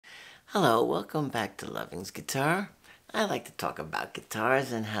Hello, welcome back to Loving's Guitar. I like to talk about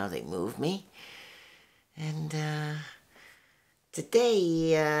guitars and how they move me. And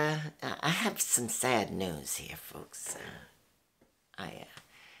today I have some sad news here, folks. I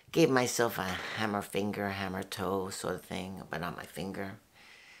gave myself a hammer finger, hammer toe sort of thing, but on my finger.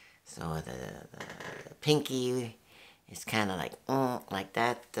 So the pinky is kind of like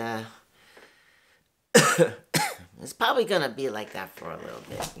that. It's probably going to be like that for a little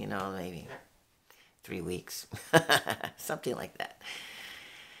bit, maybe 3 weeks. Something like that.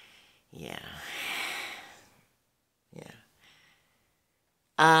 Yeah. Yeah.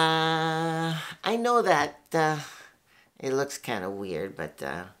 I know that it looks kind of weird, but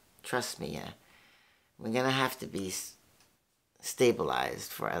trust me, we're going to have to be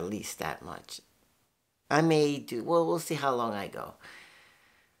stabilized for at least that much. I may do, well, we'll see how long I go.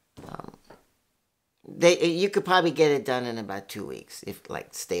 You could probably get it done in about 2 weeks if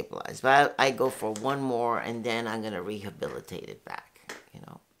stabilized. But I go for one more and then I'm gonna rehabilitate it back.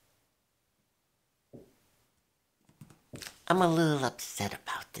 I'm a little upset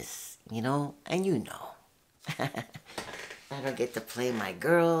about this, and I don't get to play my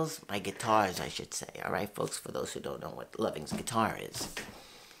guitars, I should say. All right, folks, for those who don't know what Loving's guitar is.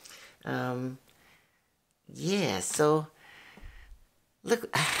 Yeah, so look.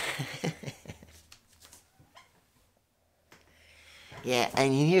 Yeah,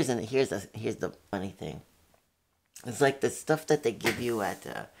 and here's the funny thing. It's like the stuff that they give you at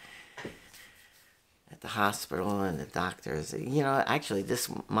the hospital and the doctors. Actually,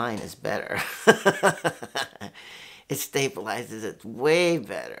 mine is better. It stabilizes it way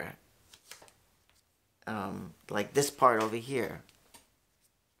better. Like this part over here.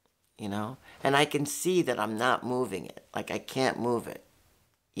 And I can see that I'm not moving it. Like I can't move it,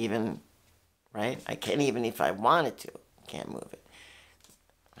 even, right? I can't even if I wanted to. Can't move it.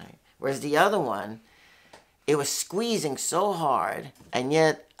 Right. Whereas the other one, it was squeezing so hard, and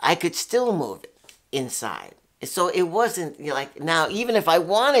yet I could still move it inside. So it wasn't like now, even if I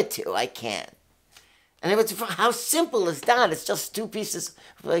wanted to, I can't. And it was how simple is that? It's just two pieces,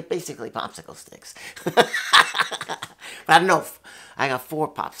 like basically popsicle sticks. I don't know. I got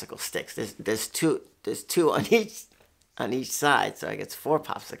 4 popsicle sticks. There's two on each side, so I get 4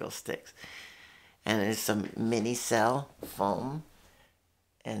 popsicle sticks. And there's some mini cell foam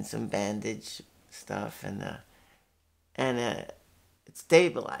and some bandage stuff, and it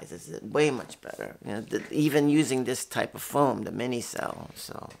stabilizes it way much better. Even using this type of foam, the mini cell.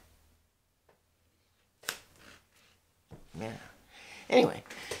 So yeah. Anyway,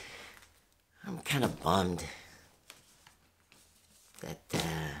 I'm kind of bummed that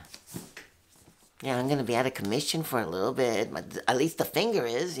I'm gonna be out of commission for a little bit. At least the finger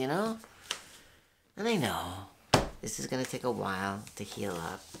is, And I know this is gonna take a while to heal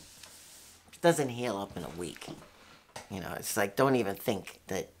up. It doesn't heal up in a week. It's like, don't even think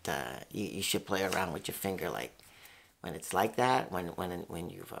that you should play around with your finger like when it's like that. When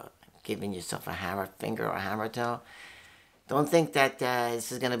you've given yourself a hammer finger or a hammer toe. Don't think that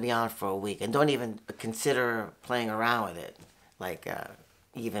this is gonna be on for a week, and don't even consider playing around with it. Like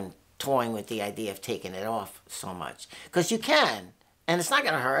even toying with the idea of taking it off so much, because you can, and it's not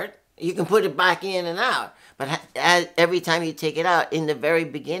gonna hurt. You can put it back in and out, but every time you take it out in the very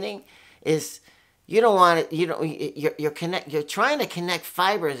beginning, you don't want it. You're trying to connect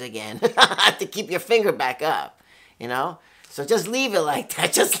fibers again to keep your finger back up. So just leave it like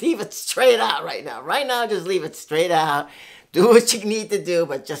that. Just leave it straight out right now. Right now, just leave it straight out. Do what you need to do,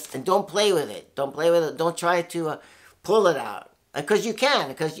 but and don't play with it. Don't play with it. Don't try to pull it out. Because you can,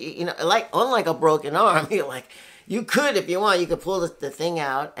 because like unlike a broken arm, you could, if you want, you could pull the thing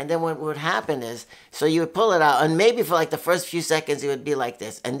out, and then what would happen is, so you would pull it out, and maybe for like the first few seconds it would be like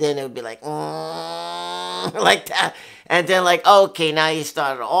this, and then it would be like like that, and then like, okay, now you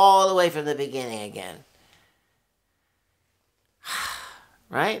started all the way from the beginning again,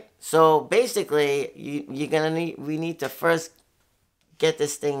 right? So basically, we need to first get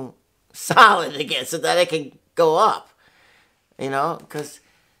this thing solid again, so that it can go up. Because,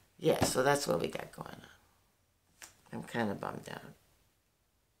 yeah, so that's what we got going on. I'm kind of bummed out.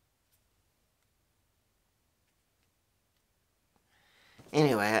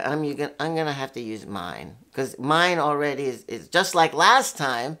 Anyway, I'm gonna have to use mine, because mine already is just like last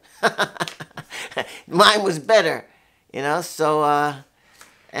time. Mine was better, So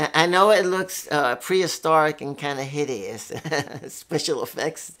I know it looks prehistoric and kind of hideous, special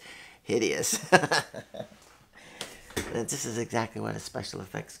effects hideous. This is exactly what a special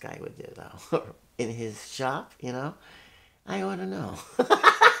effects guy would do, though. In his shop, I ought to know.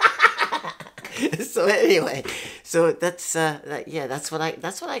 So anyway, so that's yeah, that's what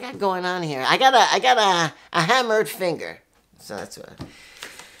I got going on here. I got a hammered finger. So that's what.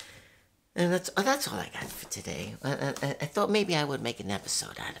 And that's all I got for today. I thought maybe I would make an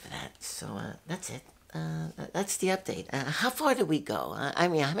episode out of that. So that's it. That's the update. How far did we go? I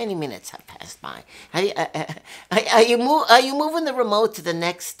mean, how many minutes have passed by? Are you moving the remote to the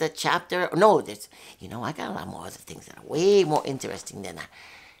next chapter? No, I got a lot more other things that are way more interesting than a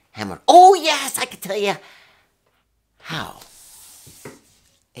hammer. Oh yes, I can tell you how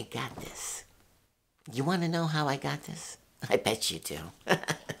I got this. You want to know how I got this? I bet you do.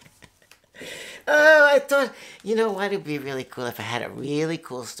 Oh, I thought, what, it'd be really cool if I had a really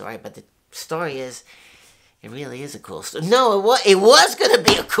cool story, but the story is, it really is a cool story. No, it was going to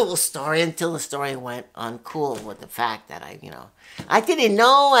be a cool story until the story went uncool with the fact that I didn't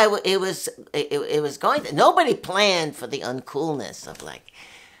know it was going to, nobody planned for the uncoolness of like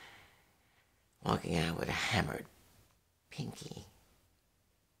walking out with a hammered pinky.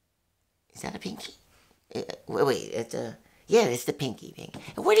 Is that a pinky? Wait, it's a... Yeah, it's the pinky thing.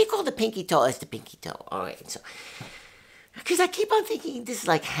 And what do you call the pinky toe? It's the pinky toe. All right, so... Because I keep on thinking this is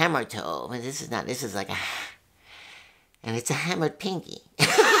like hammer toe. But this is not. This is like a... And it's a hammered pinky.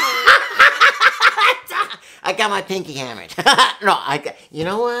 I got my pinky hammered. No, you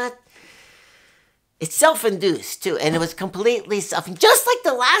know what? It's self-induced, too. And it was completely just like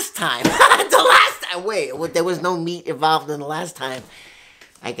the last time. Wait, there was no meat involved in the last time.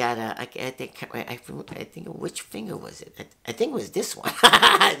 I think, which finger was it? I think it was this one.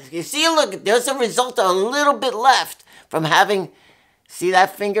 You see, look, there's a result of a little bit left from having, see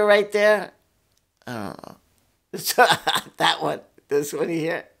that finger right there? Oh, so, that one, this one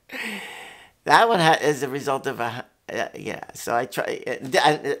here. That one is a result of a, yeah, so I try,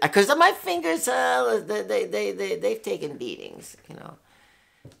 because of my fingers, they've taken beatings,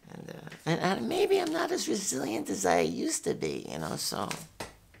 and maybe I'm not as resilient as I used to be, so...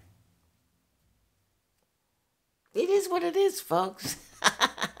 It is what it is, folks.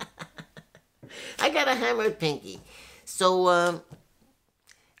 I got a hammered pinky. So, I'm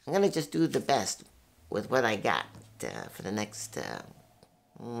going to just do the best with what I got for the next...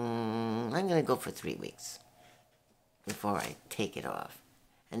 I'm going to go for 3 weeks before I take it off.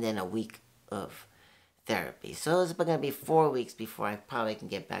 And then a week of therapy. So it's going to be 4 weeks before I probably can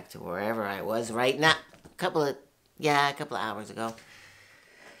get back to wherever I was right now. A couple of hours ago.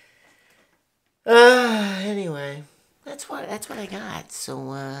 Anyway, that's what I got.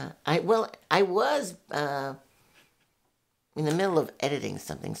 So, I was in the middle of editing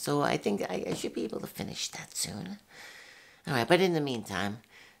something, so I think I should be able to finish that soon. All right, but in the meantime,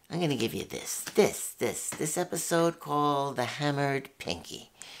 I'm gonna give you this episode called The Hammered Pinky.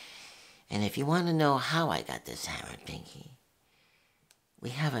 And if you want to know how I got this hammered pinky, we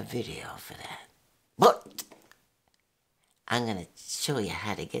have a video for that. But I'm going to show you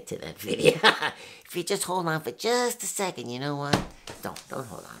how to get to that video. If you just hold on for just a second, you know what? Don't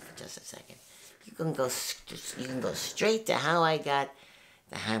hold on for just a second. You can go straight to how I got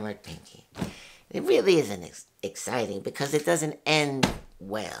the hammered pinky. It really isn't exciting because it doesn't end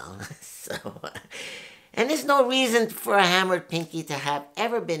well. And there's no reason for a hammered pinky to have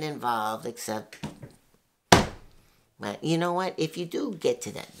ever been involved except... But you know what? If you do get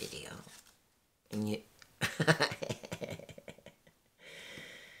to that video, and you...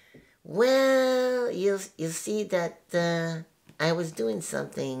 Well, you'll see that I was doing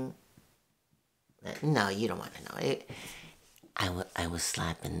something that... No, you don't want to know. I was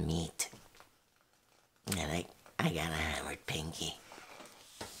slapping meat. And I got a hammered pinky.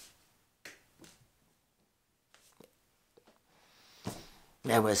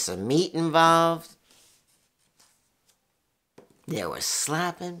 There was some meat involved. There was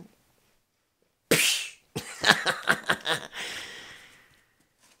slapping.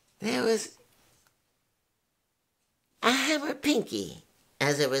 There was a hammered pinky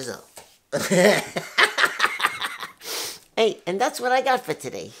as a result. Hey, and that's what I got for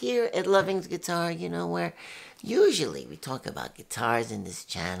today. Here at Loving's Guitar, where usually we talk about guitars in this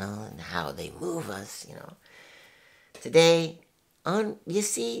channel and how they move us, Today, you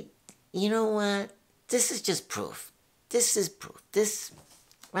see, you know what? This is just proof. This is proof. This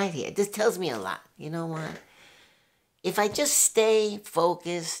right here, this tells me a lot. You know what? If I just stay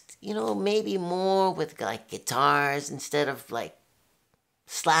focused, maybe more with like guitars instead of like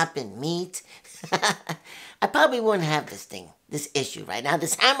slapping meat, I probably wouldn't have this issue right now,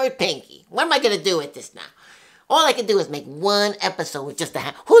 this hammered pinky. What am I going to do with this now? All I can do is make one episode with just the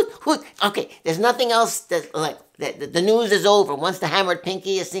hammer. Okay, there's nothing else that, like, the news is over. Once the hammered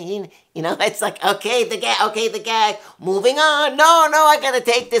pinky is seen, you know, it's like, okay, the gag, moving on. No, I gotta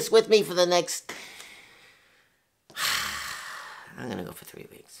take this with me for the next... I'm gonna go for 3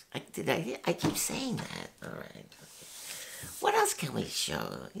 weeks. I keep saying that. All right. What else can we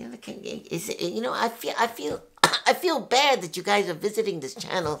show? You know, I feel bad that you guys are visiting this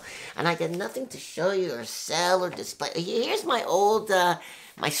channel and I got nothing to show you or sell or display. Here's my old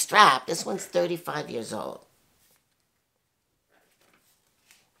my strap. This one's 35 years old.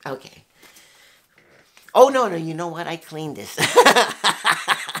 Okay. Oh no, you know what? I cleaned this.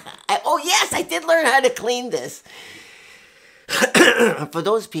 Oh yes, I did learn how to clean this. For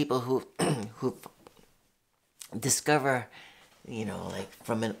those people who discover, you know, like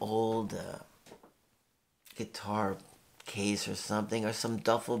from an old guitar case or something, or some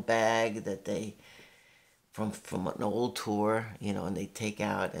duffel bag that they from an old tour, you know, and they take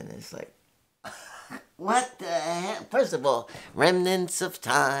out, and it's like, what the hell? First of all, remnants of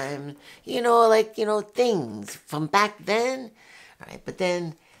time, you know, like, you know, things from back then. All right, but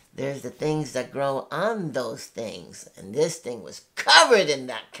then there's the things that grow on those things, and this thing was covered in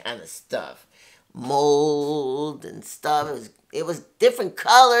that kind of stuff. Mold and stuff. It was different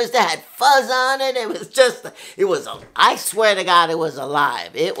colors that had fuzz on it. I swear to God, it was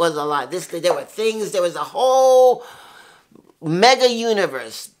alive. It was alive. There were things, there was a whole mega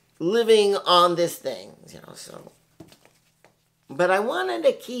universe living on this thing, you know, so. But I wanted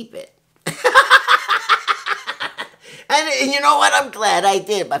to keep it. And you know what? I'm glad I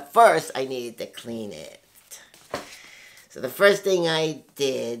did. But first, I needed to clean it. So the first thing I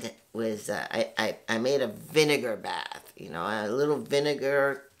did was I made a vinegar bath. You know, a little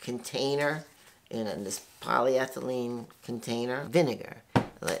vinegar container in this polyethylene container. Vinegar.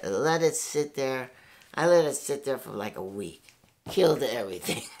 Let it sit there. I let it sit there for like a week. Killed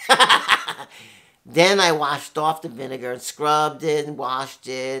everything. Then I washed off the vinegar and scrubbed it and washed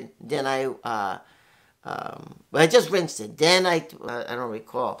it. Then I just rinsed it. Then I don't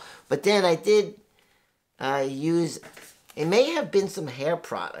recall. But then I did use, it may have been some hair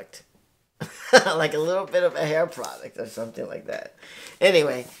product. Like a little bit of a hair product or something like that.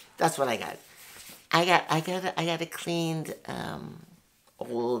 Anyway, that's what I got. I got a cleaned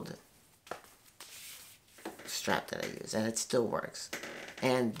old strap that I use, and it still works.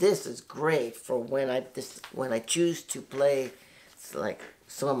 And this is great for when I choose to play like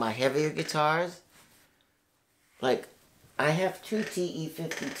some of my heavier guitars. Like, I have two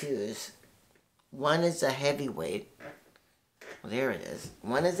TE52s. One is a heavyweight. Well, there it is.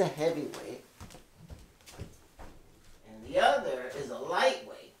 One is a heavyweight. And the other is a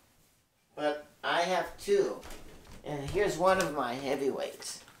lightweight. But I have two. And here's one of my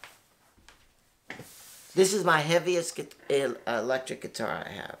heavyweights. This is my heaviest electric guitar I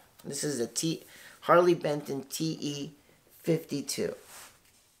have. This is a Harley Benton TE52.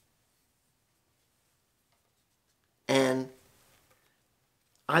 And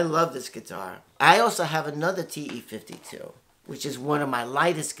I love this guitar. I also have another TE52, which is one of my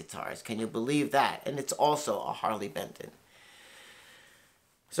lightest guitars. Can you believe that? And it's also a Harley Benton.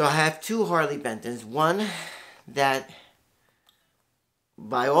 So I have two Harley Bentons. One that,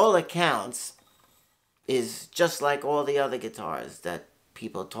 by all accounts, is just like all the other guitars that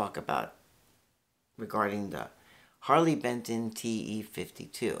people talk about regarding the Harley Benton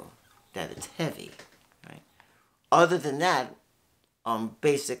TE52, that it's heavy. Right? Other than that,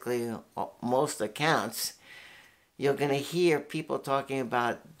 basically most accounts, you're going to hear people talking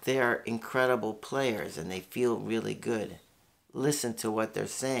about their incredible players and they feel really good. Listen to what they're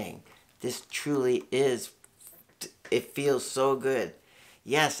saying. This truly is, it feels so good.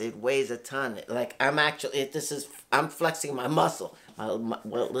 Yes, it weighs a ton. Like, I'm flexing my muscle, my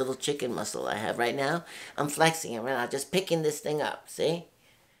little chicken muscle I have right now. I'm flexing it right now, just picking this thing up, see?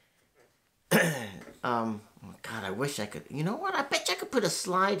 Oh God, I wish I could. You know what? I bet you I could put a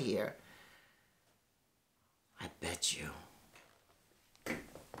slide here. I bet you.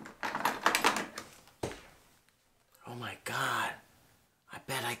 Oh my God. I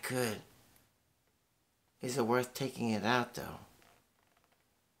bet I could. Is it worth taking it out though?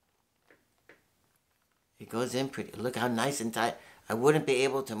 It goes in pretty. Look how nice and tight. I wouldn't be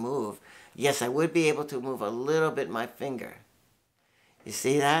able to move. Yes, I would be able to move a little bit my finger. You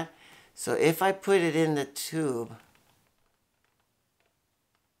see that? So if I put it in the tube,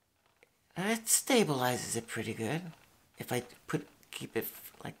 it stabilizes it pretty good. If I keep it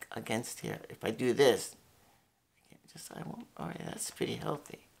like against here, if I do this, I won't. Oh yeah, that's pretty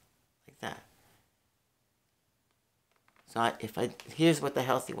healthy, like that. So here's what the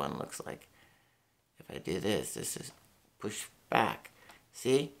healthy one looks like. if I do this, this is push back.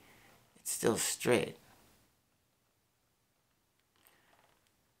 See? It's still straight.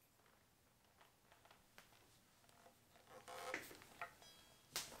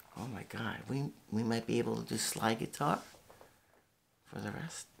 Oh my God, we might be able to do slide guitar for the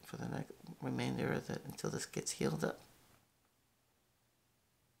rest, for the next remainder of until this gets healed up.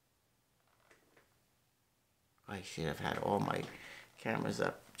 I should have had all my cameras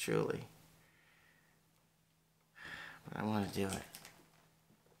up, truly. But I want to do it.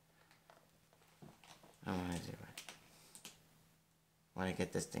 I want to do it. I want to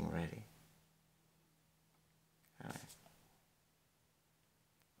get this thing ready. All right.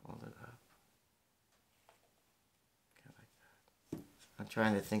 Hold it up. Okay, like that. I'm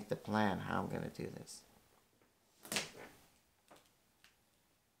trying to think the plan, how I'm going to do this.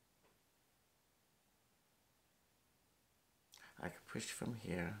 I can push from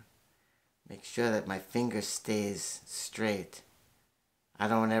here. Make sure that my finger stays straight. I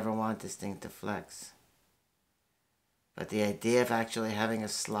don't ever want this thing to flex. But the idea of actually having a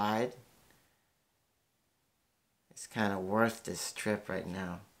slide is kind of worth this trip right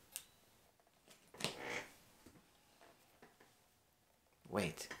now.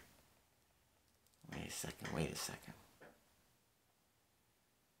 Wait. Wait a second, wait a second.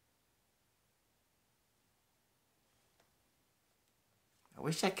 I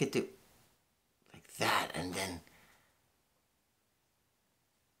wish I could do like that and then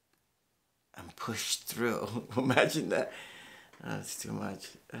I'm pushed through. Imagine that. Oh, that's too much.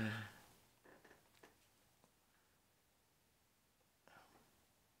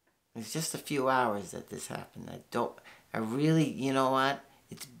 It's just a few hours that this happened. I really, you know what?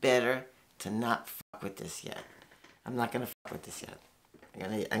 It's better to not fuck with this yet. I'm not gonna fuck with this yet.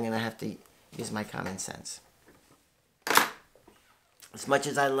 I'm gonna have to use my common sense. As much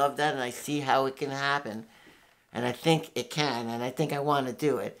as I love that and I see how it can happen, and I think it can, and I think I want to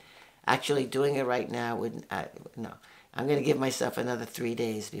do it, actually doing it right now wouldn't, no. I'm going to give myself another 3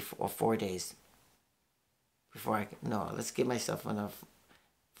 days before, or 4 days before I can, no, let's give myself enough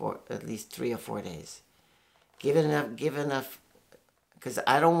for at least 3 or 4 days. Give enough, because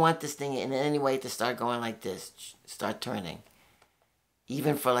I don't want this thing in any way to start going like this, start turning.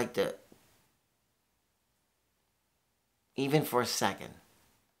 Even for like even for a second.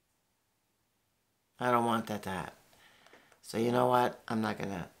 I don't want that to happen. So you know what? I'm not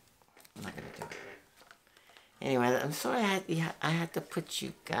gonna do it. Anyway, I'm sorry I had to put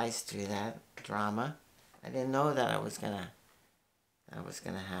you guys through that drama. I didn't know that was gonna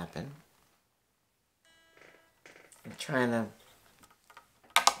happen. I'm trying to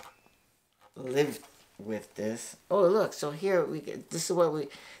live with this. Oh look, so here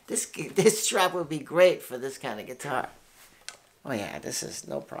this strap would be great for this kind of guitar. Oh yeah, this is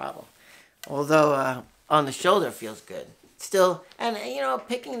no problem. Although on the shoulder feels good. Still, and you know,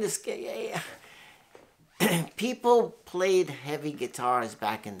 picking this, people played heavy guitars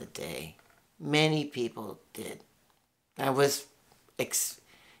back in the day. Many people did. It was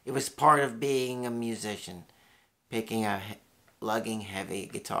part of being a musician, lugging heavy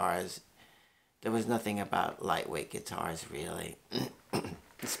guitars. There was nothing about lightweight guitars, really.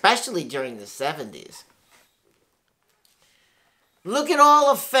 Especially during the 70s. Look at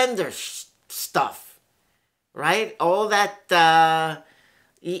all of Fender's stuff, right? All that,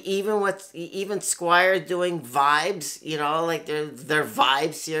 even Squire doing vibes, you know, like their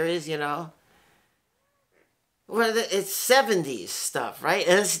vibe series, you know. Well, it's 70s stuff, right?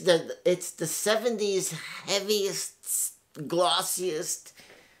 And it's the 70s heaviest, glossiest,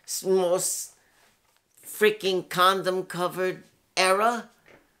 most freaking condom covered era.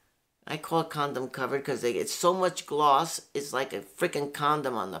 I call it condom covered because it's so much gloss. It's like a freaking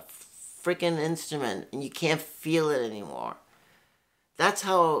condom on the freaking instrument, and you can't feel it anymore. That's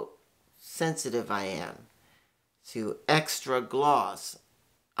how sensitive I am to extra gloss.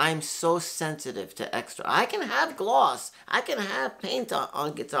 I'm so sensitive to extra. I can have gloss. I can have paint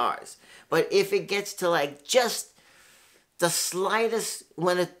on guitars. But if it gets to like just the slightest,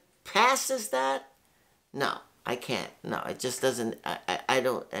 when it passes that, no. I can't. No, it just doesn't. I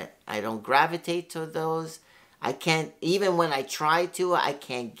don't gravitate to those. I can't. Even when I try to, I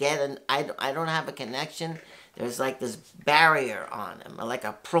can't get I don't have a connection. There's like this barrier on them, like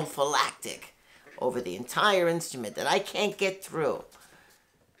a prophylactic over the entire instrument that I can't get through.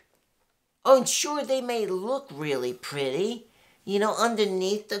 Oh, and sure, they may look really pretty, you know,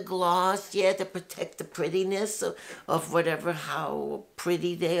 underneath the gloss, yeah, to protect the prettiness of whatever, how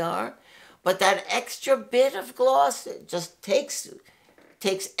pretty they are. But that extra bit of gloss just takes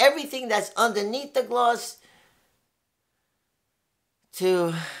everything that's underneath the gloss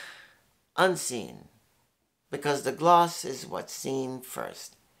to unseen. because the gloss is what's seen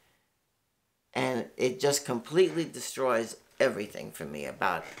first. And it just completely destroys everything for me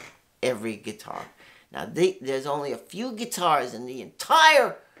about every guitar. Now, there's only a few guitars in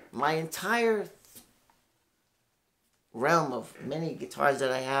my entire realm of many guitars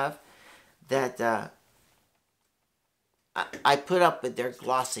that I have that I put up with their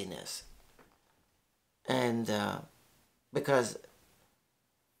glossiness. And because,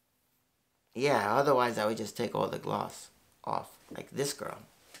 yeah, otherwise I would just take all the gloss off. Like this girl.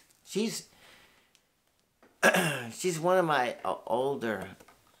 She's one of my older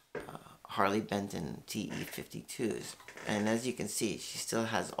Harley Benton TE52s. And as you can see, she still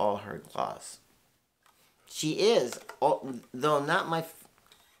has all her gloss. She is, though not my,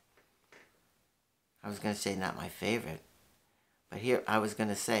 I was going to say not my favorite. But here, I was going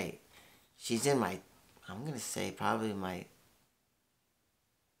to say, she's in my, I'm going to say probably my,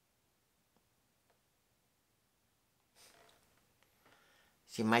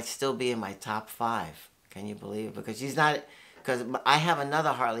 she might still be in my top 5. Can you believe it? Because she's not, because I have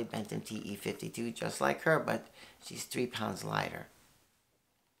another Harley Benton TE52 just like her, but she's 3 pounds lighter.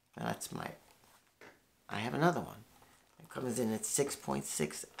 Now that's my, I have another one. It comes in at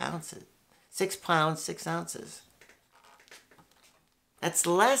 6.6 ounces. 6 pounds, 6 ounces. That's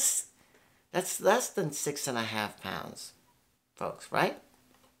less than 6.5 pounds, folks, right?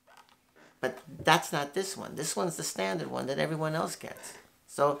 But that's not this one. This one's the standard one that everyone else gets.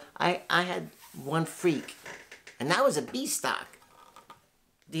 So I had one freak, and that was a B stock.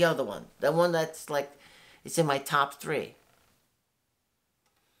 The other one, the one that's like, it's in my top 3.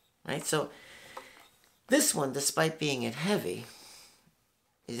 Right? So this one, despite being heavy,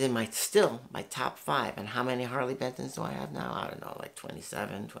 is in still my top 5. And how many Harley Bentons do I have now? I don't know, like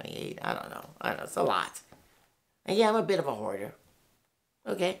 27, 28. I don't know. It's a lot. And yeah, I'm a bit of a hoarder.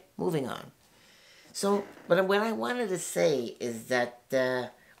 Okay, moving on. So, but what I wanted to say is that,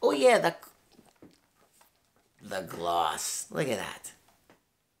 oh yeah, the gloss. Look at that.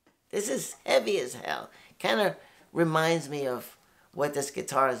 This is heavy as hell. Kind of reminds me of what this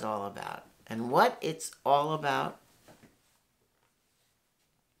guitar is all about. And what it's all about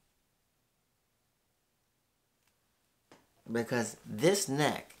because this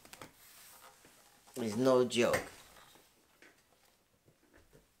neck is no joke.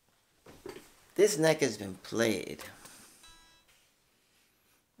 This neck has been played.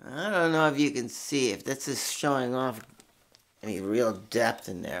 I don't know if you can see, if this is showing off any real depth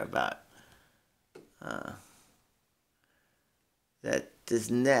in there about that this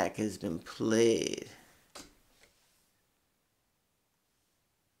neck has been played.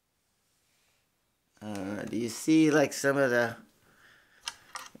 I don't know, do you see like some of the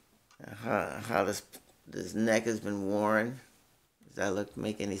how this neck has been worn? Does that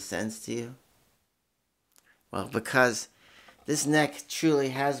make any sense to you? Well, because this neck truly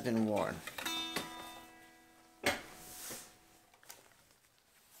has been worn.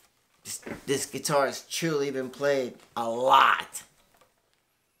 This guitar has truly been played a lot.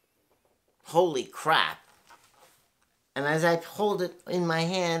 Holy crap. And as I hold it in my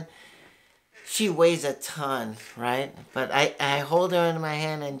hand, she weighs a ton, right? But I hold her in my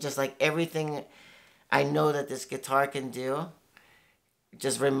hand, and just like everything I know that this guitar can do, it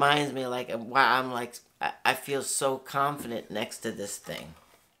just reminds me like, wow, I'm like, I feel so confident next to this thing.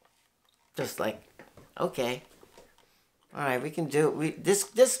 Just like, okay. All right, we can do it.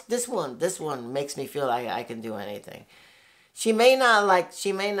 This one makes me feel like I can do anything. She may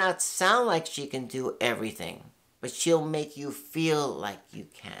not sound like she can do everything, but she'll make you feel like you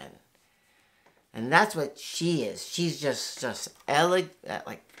can. And that's what she is. She's just elegant,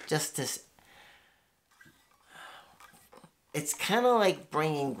 like just this. It's kind of like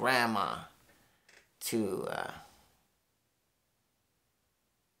bringing grandma to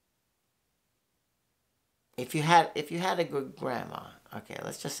if you had a good grandma. Okay,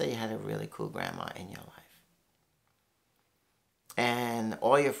 let's just say you had a really cool grandma in your life, and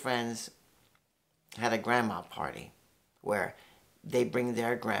all your friends had a grandma party where they bring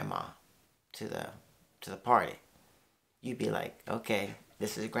their grandma to the party. You'd be like, okay,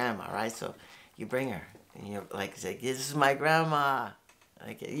 this is grandma, right? So you bring her, and you're like, say, this is my grandma.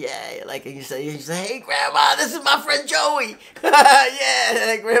 Like, yeah, like you say, hey grandma, this is my friend Joey.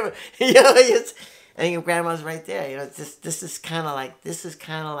 Yeah, grandma. You know, and your grandma's right there. You know, this is kind of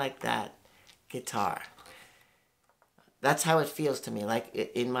like that guitar. That's how it feels to me. Like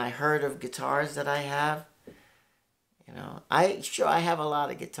in my herd of guitars that I have, you know, I have a lot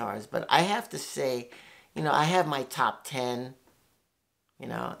of guitars, but I have to say, you know, I have my top 10, you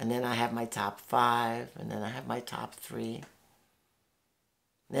know, and then I have my top 5, and then I have my top 3.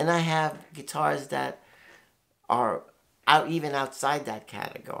 Then I have guitars that are out even outside that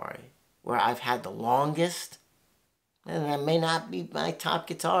category, where I've had the longest, and that may not be my top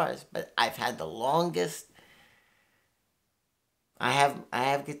guitars, but I've had the longest. I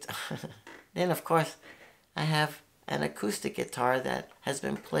have guitar. Then of course, I have an acoustic guitar that has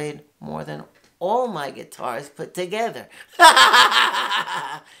been played more than all my guitars put together.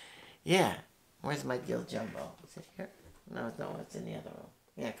 Yeah. Where's my Gil Jumbo? Is it here? No, it's in the other room.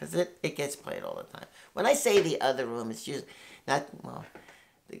 Yeah, because it gets played all the time. When I say the other room, it's usually not, well,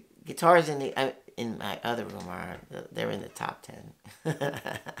 the guitars in my other room they're in the top 10.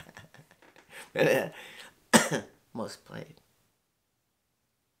 But, most played.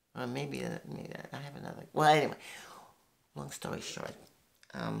 Or maybe I have another. Well, anyway, long story short,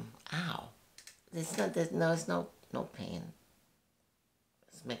 ow. It's no pain.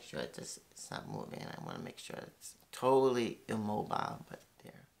 Let's make sure it's not moving. I want to make sure it's totally immobile, but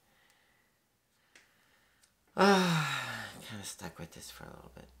there. Kind of stuck with this for a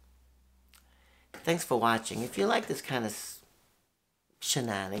little bit. Thanks for watching. If you like this kind of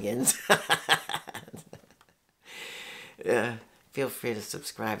shenanigans, yeah, feel free to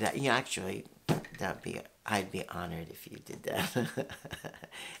subscribe. Actually, I'd be honored if you did that.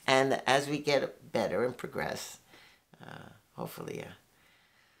 And as we get better and progress, hopefully,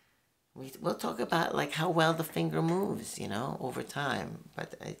 we'll talk about like how well the finger moves, over time.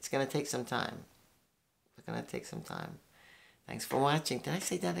 But it's gonna take some time. It's gonna take some time. Thanks for watching. Did I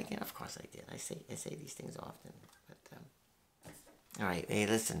say that again? Of course I did. I say these things often. But all right. Hey,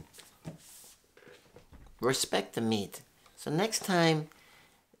 listen. Respect the meat. So next time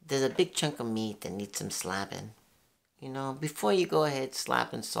there's a big chunk of meat that needs some slapping, before you go ahead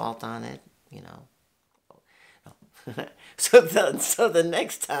slapping salt on it, So the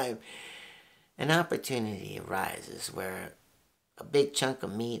next time an opportunity arises where a big chunk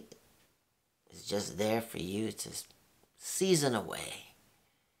of meat is just there for you to season away,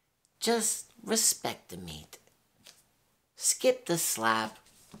 just respect the meat. Skip the slap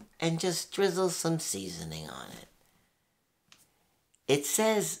and just drizzle some seasoning on it. It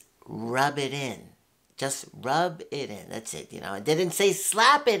says rub it in. Just rub it in. That's it. It didn't say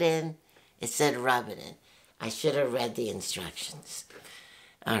slap it in. It said rub it in. I should have read the instructions.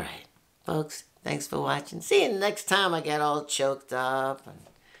 All right, folks, thanks for watching. See you next time I get all choked up. And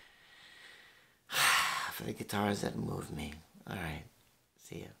for the guitars that move me. All right,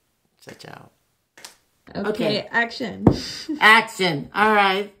 see you. Ciao. Okay, action. Action. All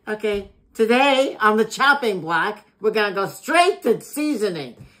right, okay. Today, on the chopping block, we're going to go straight to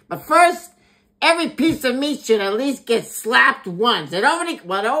seasoning. But first, every piece of meat should at least get slapped once. It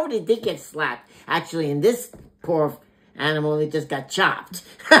already did get slapped. Actually, in this poor animal, it just got chopped.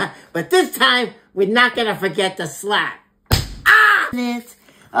 But this time, we're not going to forget to slap. Little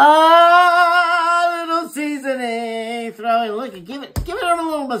seasoning. Throw in. Look, give it a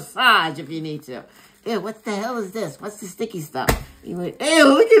little massage if you need to. Ew, what the hell is this? What's the sticky stuff? Ew, look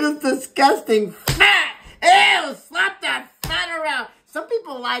at this disgusting fat. Ew, slap that fat around. Some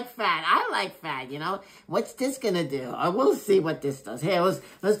people like fat. I like fat, What's this gonna do? We'll see what this does. Here,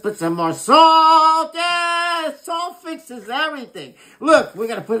 let's put some more salt. Yeah, salt fixes everything. Look, we're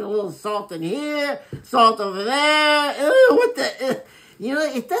gonna put a little salt in here, salt over there. Ew, what the...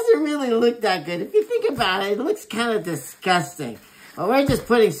 it doesn't really look that good. If you think about it, it looks kind of disgusting. But we're just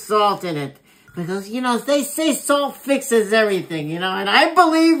putting salt in it. Because, they say salt fixes everything, and I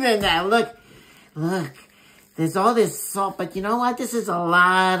believe in that. Look, there's all this salt, but you know what? This is a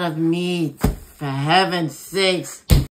lot of meat, for heaven's sakes.